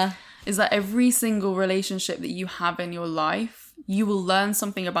 Yeah. Is that every single relationship that you have in your life, you will learn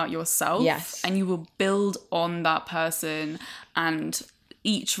something about yourself. Yes. And you will build on that person, and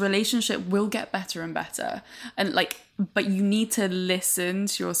each relationship will get better and better. And like, but you need to listen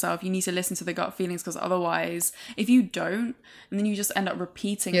to yourself. You need to listen to the gut feelings, because otherwise, if you don't, and then you just end up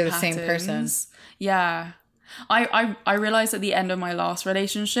repeating You're patterns. the same person. Yeah. I realized at the end of my last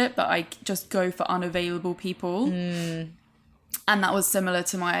relationship that I just go for unavailable people. And that was similar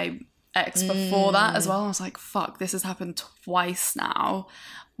to my ex before that as well. I was like, fuck, this has happened twice now.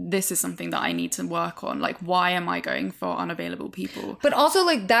 This is something that I need to work on. Like, why am I going for unavailable people? But also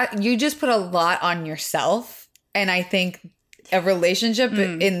like that, you just put a lot on yourself. And I think a relationship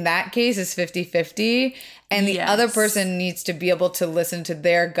in that case is 50-50. And the other person needs to be able to listen to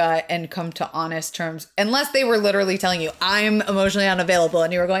their gut and come to honest terms. Unless they were literally telling you, I'm emotionally unavailable.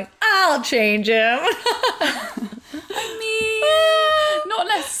 And you were going, I'll change him. Not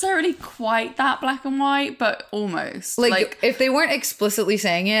necessarily quite that black and white, but almost. Like if they weren't explicitly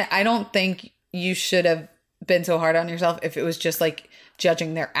saying it, I don't think you should have been so hard on yourself if it was just like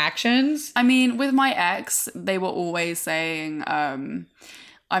judging their actions. I mean, with my ex, they were always saying, I'm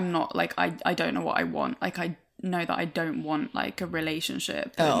not like, I don't know what I want. Like, I know that I don't want like a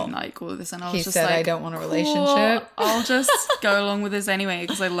relationship and like all of this. And I was just said, like, I don't want a relationship. Cool, I'll just go along with this anyway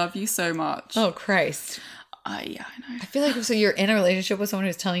because I love you so much. Oh, Christ. Yeah, I know. I feel like so you're in a relationship with someone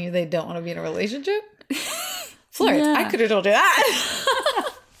who's telling you they don't want to be in a relationship? Florence, I could have told you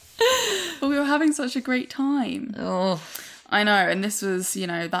that. But we were having such a great time. Oh, I know. And this was,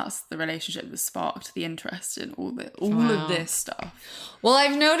 that's the relationship that sparked the interest in all of this stuff. Well,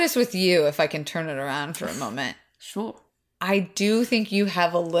 I've noticed with you, if I can turn it around for a moment. Sure. I do think you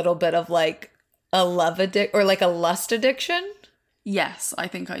have a little bit of like a love addiction or like a lust addiction. Yes, I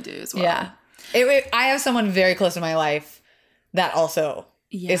think I do as well. Yeah. I have someone very close to my life that also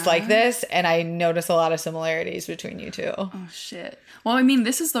is like this, and I notice a lot of similarities between you two. Oh, shit. Well, I mean,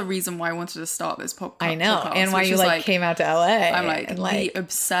 this is the reason why I wanted to start this podcast. I know, and why you like came out to LA. I'm like the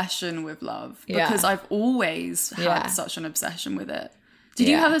obsession with love, because I've always had such an obsession with it. Did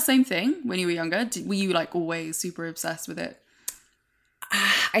you have the same thing when you were younger? Were you like always super obsessed with it?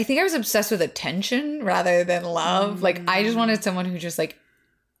 I think I was obsessed with attention rather than love. Like I just wanted someone who just like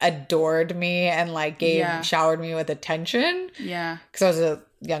adored me and like showered me with attention. Yeah. Because I was the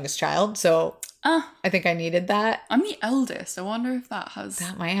youngest child, so I think I needed that. I'm the eldest. I wonder if that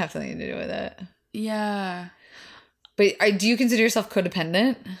might have something to do with it. Yeah. But do you consider yourself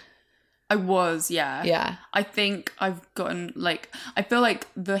codependent? I was, yeah. Yeah. I think I've gotten, I feel like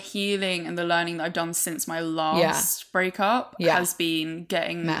the healing and the learning that I've done since my last breakup has been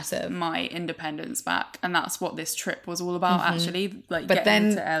getting my independence back. And that's what this trip was all about, actually. But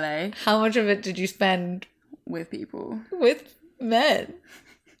getting to LA. How much of it did you spend with people? With men?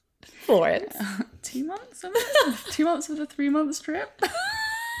 Florence. 2 months of it? 2 months of the 3 months trip?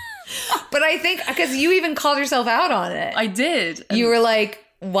 But I think, because you even called yourself out on it. I did. You were like,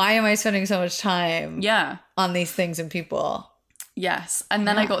 why am I spending so much time on these things and people? Yes. And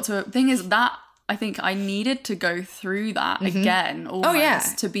then I got to thing is that I think I needed to go through that again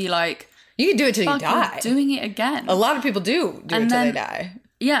almost to be like, you can do it till you die. Doing it again. A lot of people do it till they die.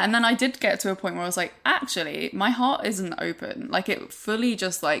 Yeah, and then I did get to a point where I was like, actually, my heart isn't open. Like it fully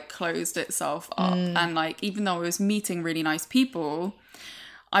just like closed itself up. And like even though I was meeting really nice people,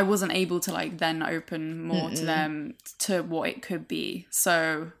 I wasn't able to like then open more to them to what it could be.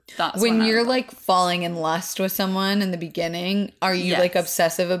 So that's when you're like falling in lust with someone in the beginning, are you like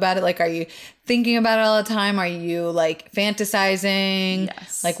obsessive about it? Like, are you thinking about it all the time? Are you like fantasizing?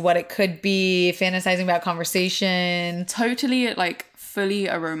 Yes. Like what it could be, fantasizing about conversation? Totally like fully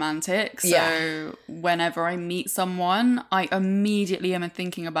a romantic. So whenever I meet someone, I immediately am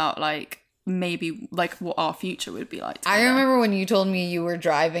thinking about like, maybe like what our future would be like together. I remember when you told me you were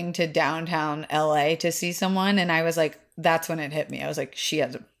driving to downtown LA to see someone, and I was like, that's when it hit me. I was like, she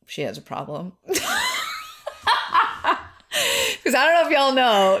has a problem. Because I don't know if y'all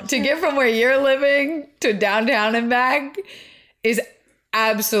know, to get from where you're living to downtown and back is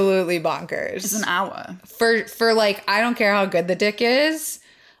absolutely bonkers. It's an hour. For like, I don't care how good the dick is.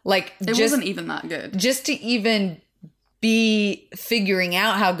 Like, it wasn't even that good. Just to even be figuring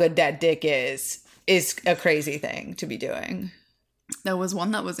out how good that dick is a crazy thing to be doing. There was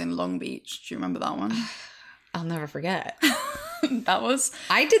one that was in Long Beach. Do you remember that one? I'll never forget.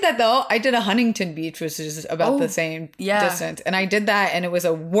 I did that though. I did a Huntington Beach, which is about the same distance. And I did that and it was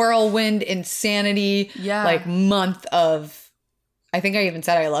a whirlwind insanity, like month of, I think I even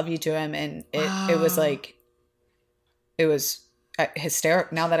said I love you to him. And it was like, it was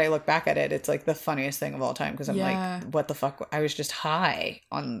hysterical. Now that I look back at it, it's like the funniest thing of all time. Cause I'm like, what the fuck? I was just high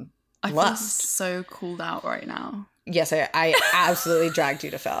on lust. I feel so cooled out right now. Yes, I absolutely dragged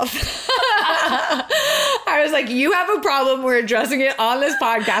you to Felf. I was like, you have a problem. We're addressing it on this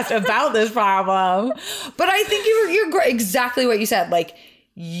podcast about this problem. But I think you're exactly what you said. Like,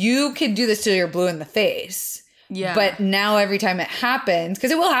 you could do this till you're blue in the face. Yeah. But now every time it happens, because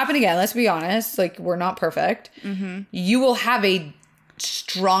it will happen again, let's be honest. Like, we're not perfect. Mm-hmm. You will have a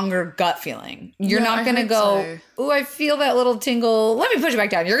stronger gut feeling. You're not going to go, oh, I feel that little tingle. Let me push it back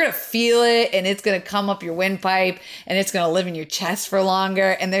down. You're going to feel it and it's going to come up your windpipe and it's going to live in your chest for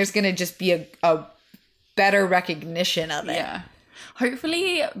longer. And there's going to just be a better recognition of it. Yeah.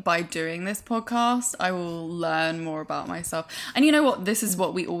 Hopefully by doing this podcast, I will learn more about myself. And you know what? This is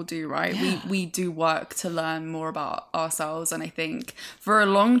what we all do, right? Yeah. We do work to learn more about ourselves. And I think for a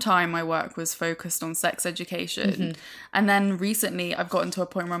long time, my work was focused on sex education. Mm-hmm. And then recently I've gotten to a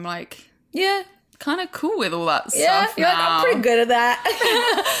point where I'm like, yeah, kind of cool with all that stuff you're now. Like, I'm pretty good at that.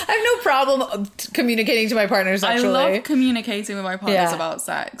 I have no problem communicating to my partners, actually. I love communicating with my partners about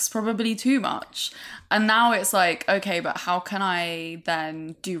sex, probably too much. And now it's like, okay, but how can I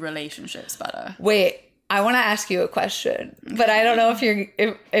then do relationships better? Wait, I want to ask you a question, but I don't know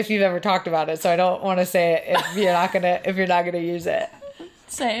if you've ever talked about it, so I don't want to say it if you're not gonna use it.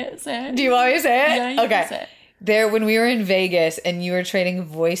 Say it. Do you want me to say it? Yeah, you can say it. There, when we were in Vegas and you were trading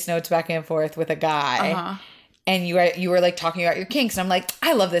voice notes back and forth with a guy, and you were like talking about your kinks, and I'm like,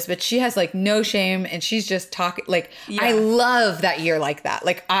 I love this, but she has like no shame, and she's just talking. Like, I love that you're like that.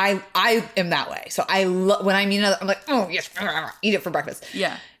 Like, I am that way. So I love when I meet another, I'm like, oh yes, eat it for breakfast.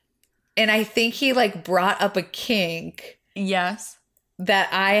 Yeah. And I think he like brought up a kink. Yes. That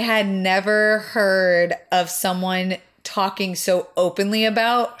I had never heard of someone talking so openly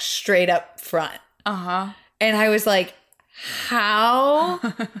about straight up front. And I was like, how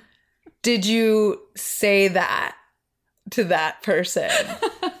did you say that to that person?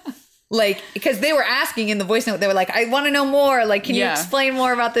 Like, because they were asking in the voice note, they were like, I want to know more. Like, can you explain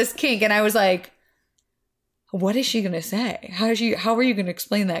more about this kink? And I was like, what is she going to say? How are you going to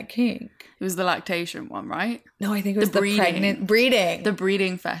explain that kink? It was the lactation one, right? No, I think it was the pregnant breeding. The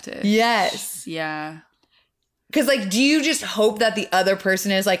breeding fetish. Yes. Yeah. Because, like, do you just hope that the other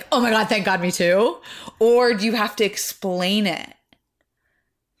person is like, oh my God, thank God, me too? Or do you have to explain it?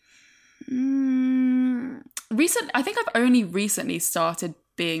 I think I've only recently started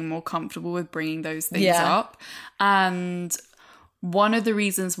being more comfortable with bringing those things up. And one of the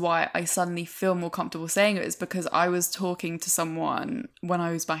reasons why I suddenly feel more comfortable saying it is because I was talking to someone when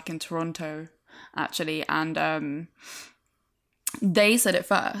I was back in Toronto, actually, and they said it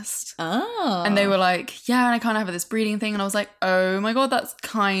first. Oh. And they were like, yeah, and I kind of have this breeding thing. And I was like, oh my God, that's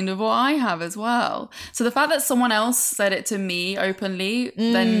kind of what I have as well. So the fact that someone else said it to me openly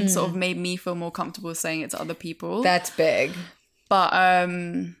then sort of made me feel more comfortable saying it to other people. That's big. But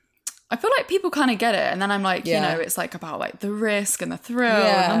I feel like people kind of get it. And then I'm like, you know, it's like about like the risk and the thrill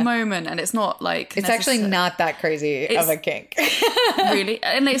and the moment. And it's not like... It's actually not that crazy of a kink. Really.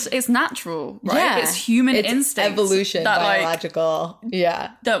 And it's natural, right? Yeah. It's human instinct. Evolution, that, biological.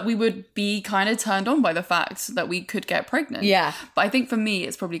 Like, that we would be kind of turned on by the fact that we could get pregnant. Yeah. But I think for me,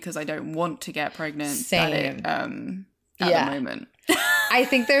 it's probably because I don't want to get pregnant. Same. At the moment. I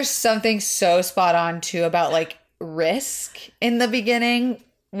think there's something so spot on too about like risk in the beginning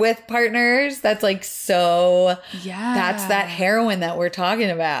with partners. That's like that's that heroin that we're talking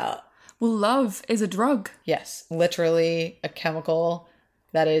about. Well, love is a drug. Yes, literally a chemical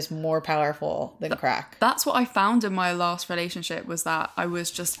that is more powerful than crack. That's what I found in my last relationship, was that I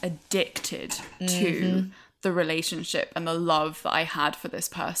was just addicted to the relationship and the love that I had for this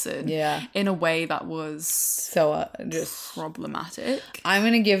person in a way that was so just problematic. I'm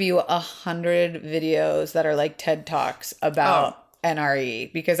going to give you 100 videos that are like TED Talks about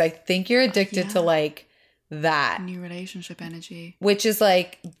NRE, because I think you're addicted to like that new relationship energy, which is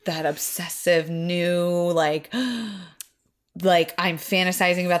like that obsessive new like I'm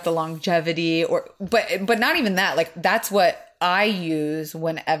fantasizing about the longevity, or but not even that, like that's what I use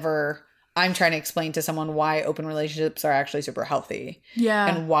whenever I'm trying to explain to someone why open relationships are actually super healthy. Yeah.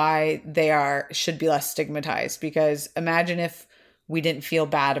 And why should be less stigmatized. Because imagine if we didn't feel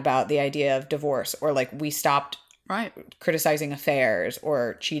bad about the idea of divorce, or like we stopped criticizing affairs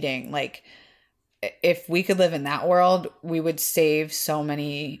or cheating. Like, if we could live in that world, we would save so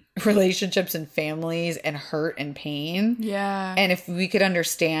many relationships and families and hurt and pain. Yeah. And if we could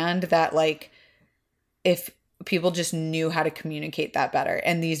understand that, like, if people just knew how to communicate that better,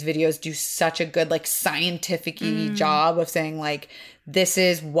 and these videos do such a good, like, scientific-y job of saying, like, this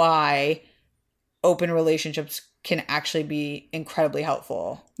is why open relationships can actually be incredibly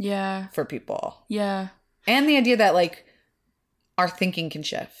helpful. Yeah. For people. Yeah. And the idea that, like, our thinking can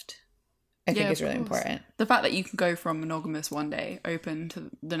shift. I think is really important. The fact that you can go from monogamous one day, open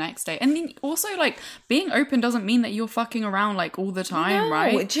to the next day. And then also, like, being open doesn't mean that you're fucking around, like, all the time,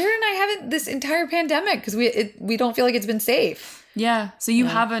 right? Jared and I haven't this entire pandemic because we don't feel like it's been safe. Yeah. So you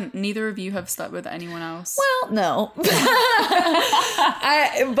haven't, neither of you have slept with anyone else. Well, no.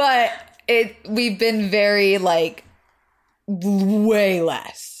 We've been very, like, way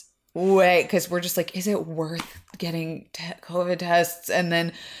less. Because we're just like, is it worth getting COVID tests? And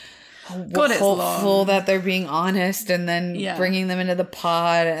then... God, hopeful that they're being honest, and then bringing them into the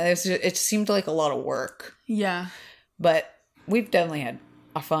pod. It seemed like a lot of work. Yeah. But we've definitely had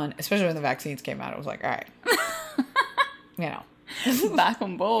a fun, especially when the vaccines came out. It was like, all right. Back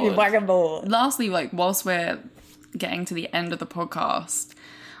on board. You're back on board. Lastly, like, whilst we're getting to the end of the podcast,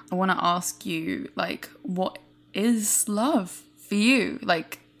 I want to ask you, like, what is love for you?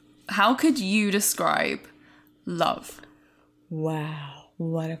 Like, how could you describe love? Wow.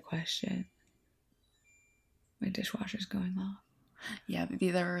 What a question. My dishwasher's going off. Yeah,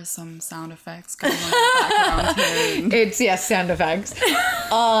 there are some sound effects going on in the background here. It's, sound effects.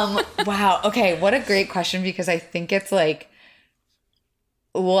 Wow. Okay, what a great question, because I think it's like,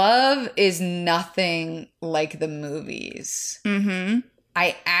 love is nothing like the movies. Mm-hmm.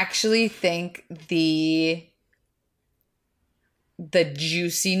 I actually think the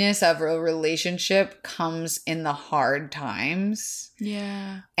juiciness of a relationship comes in the hard times.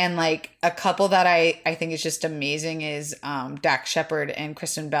 Yeah. And, like, a couple that I think is just amazing is Dax Shepard and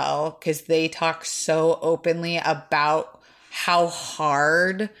Kristen Bell, because they talk so openly about how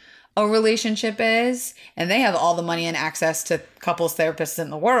hard a relationship is, and they have all the money and access to couples therapists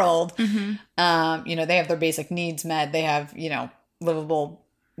in the world. Mm-hmm. They have their basic needs met. They have, livable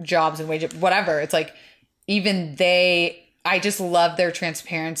jobs and wages, whatever. It's like, even I just love their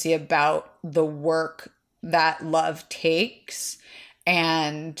transparency about the work that love takes.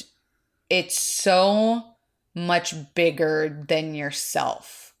 And it's so much bigger than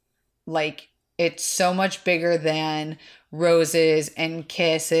yourself. Like, it's so much bigger than roses and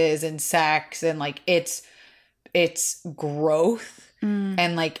kisses and sex. And, like, it's growth.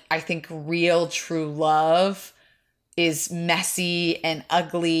 And, like, I think real true love is messy and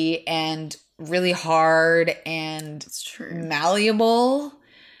ugly and really hard and malleable.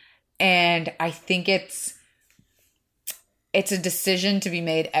 And I think it's a decision to be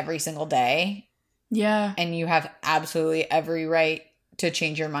made every single day. Yeah. And you have absolutely every right to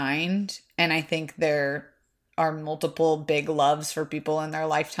change your mind. And I think there are multiple big loves for people in their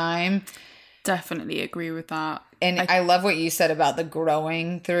lifetime. Definitely agree with that. And I love what you said about the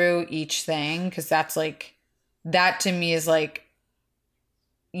growing through each thing, because that's like, that to me is like,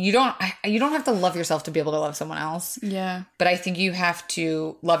 you don't have to love yourself to be able to love someone else. Yeah. But I think you have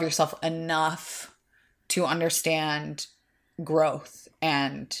to love yourself enough to understand growth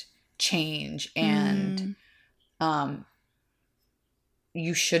and change, and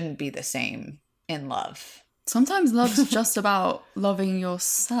you shouldn't be the same in love. Sometimes love's just about loving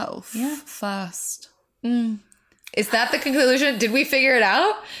yourself first. Is that the conclusion? Did we figure it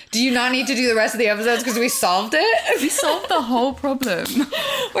out? Do you not need to do the rest of the episodes because we solved it? We solved the whole problem.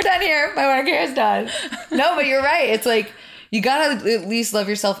 We're done here. My work here is done. No, but you're right. It's like, you gotta at least love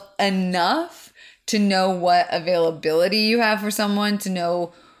yourself enough to know what availability you have for someone, to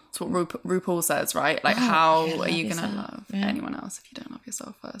know. That's what RuPaul says, right? Like, how are you going to love anyone else if you don't love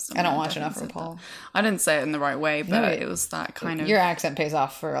yourself first? I don't watch enough RuPaul. I didn't say it in the right way, but it was that kind of... Your accent pays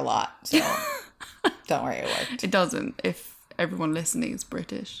off for a lot, so don't worry, it worked. It doesn't if everyone listening is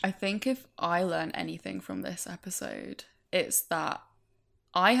British. I think if I learn anything from this episode, it's that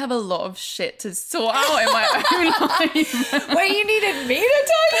I have a lot of shit to sort out in my own life. Wait, you needed me to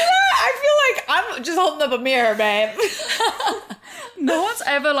tell you that? I feel like I'm just holding up a mirror, babe. No one's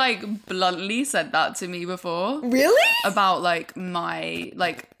ever like bluntly said that to me before. Really? About like my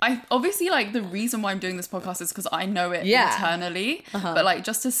I obviously like the reason why I'm doing this podcast is because I know it internally, but like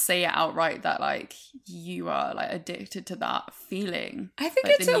just to say it outright that like you are like addicted to that feeling. I think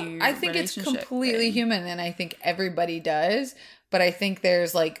like, it's completely human, and I think everybody does. But I think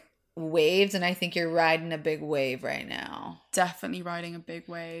there's like waves, and I think you're riding a big wave right now. Definitely riding a big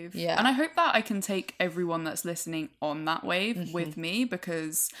wave. Yeah. And I hope that I can take everyone that's listening on that wave with me,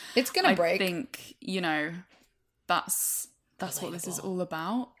 because it's gonna break. I think, you know, that's what this is all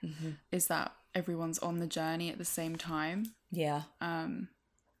about, is that everyone's on the journey at the same time. Yeah.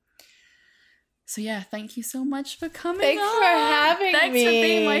 So yeah, thank you so much for coming. Thanks for having me. Thanks for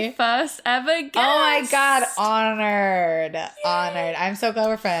being my first ever guest. Oh my God, honored. Yay. Honored. I'm so glad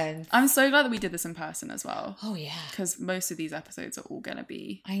we're friends. I'm so glad that we did this in person as well. Oh yeah. Because most of these episodes are all gonna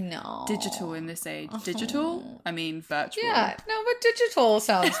be digital in this age. Digital? I mean virtual. Yeah, no, but digital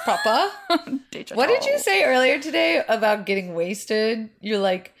sounds proper. Digital. What did you say earlier today about getting wasted? You're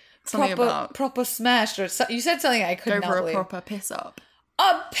like something about proper smashed, or you said something I couldn't go for believe. A proper piss up.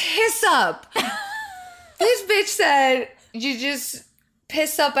 A piss up. This bitch said you just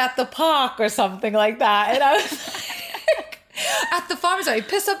piss up at the park or something like that, and I was like, at the farmer's market,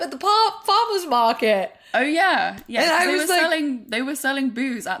 piss up at the farmer's market. Oh yeah, yeah. And they were selling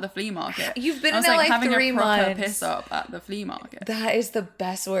booze at the flea market. You've been in LA having 3 a proper months. piss up at the flea market. That is the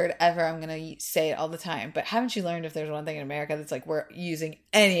best word ever. I'm gonna say it all the time. But haven't you learned if there's one thing in America that's like we're using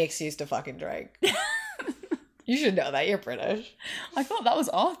any excuse to fucking drink? You should know that. You're British. I thought that was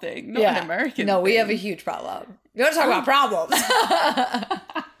our thing, not an American No, thing. we have a huge problem. You want to talk about problems?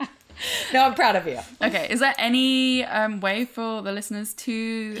 No, I'm proud of you. Okay, is there any way for the listeners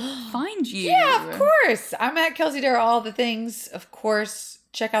to find you? Yeah, of course. I'm at Kelsey Dara, all the things. Of course,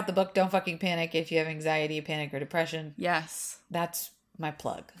 check out the book, Don't Fucking Panic, if you have anxiety, panic, or depression. Yes. That's my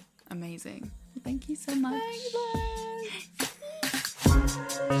plug. Amazing. Thank you so much.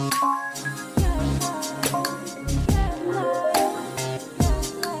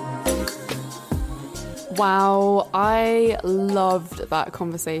 Wow, I loved that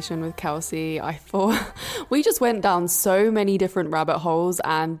conversation with Kelsey. I thought we just went down so many different rabbit holes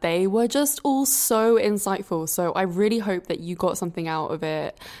and they were just all so insightful. So I really hope that you got something out of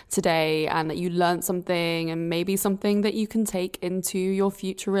it today and that you learned something and maybe something that you can take into your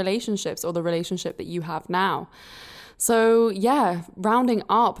future relationships or the relationship that you have now. So yeah, rounding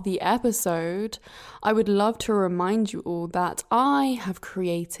up the episode, I would love to remind you all that I have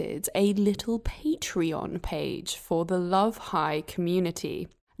created a little Patreon page for the Love High community.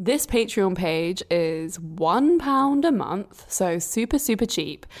 This Patreon page is £1 a month, so super, super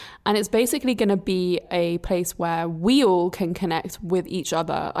cheap. And it's basically going to be a place where we all can connect with each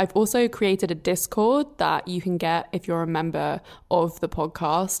other. I've also created a Discord that you can get if you're a member of the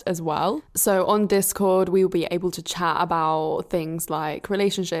podcast as well. So on Discord, we will be able to chat about things like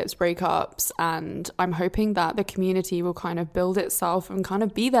relationships, breakups, and I'm hoping that the community will kind of build itself and kind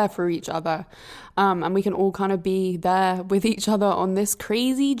of be there for each other. And we can all kind of be there with each other on this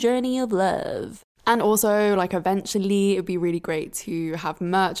crazy journey of love. And also, like, eventually it'd be really great to have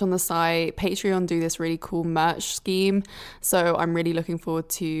merch on the site. Patreon do this really cool merch scheme. So I'm really looking forward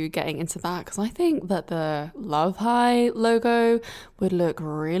to getting into that because I think that the Love High logo would look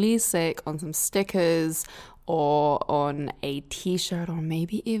really sick on some stickers or on a t-shirt or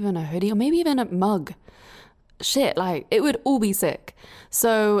maybe even a hoodie or maybe even a mug. Shit, like, it would all be sick.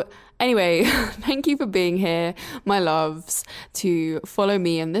 So anyway, thank you for being here, my loves. To follow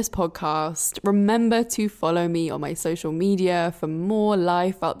me in this podcast, remember to follow me on my social media for more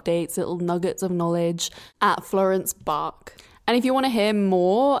life updates, little nuggets of knowledge at Florence Bark. And if you want to hear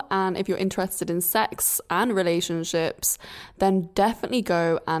more and if you're interested in sex and relationships, then definitely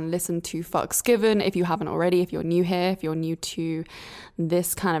go and listen to Fucks Given if you haven't already. If you're new here, if you're new to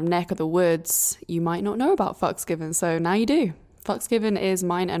this kind of neck of the woods, you might not know about Fucks Given. So now you do. Fucks Given is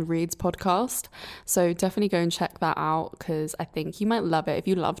mine and Reed's podcast. So definitely go and check that out because I think you might love it. If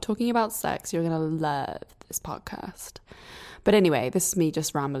you love talking about sex, you're going to love this podcast. But anyway, this is me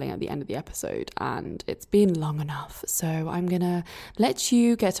just rambling at the end of the episode and it's been long enough. So I'm going to let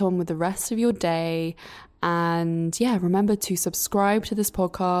you get on with the rest of your day. And yeah, remember to subscribe to this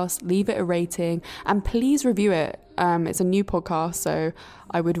podcast, leave it a rating, and please review it. It's a new podcast, so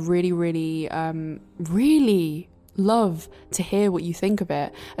I would really, really, really love to hear what you think of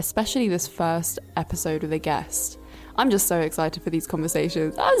it, especially this first episode with a guest. I'm just so excited for these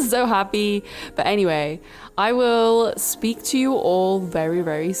conversations. I'm so happy. But anyway, I will speak to you all very,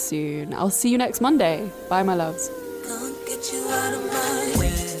 very soon. I'll see you next Monday. Bye, my loves. Can't get you out of my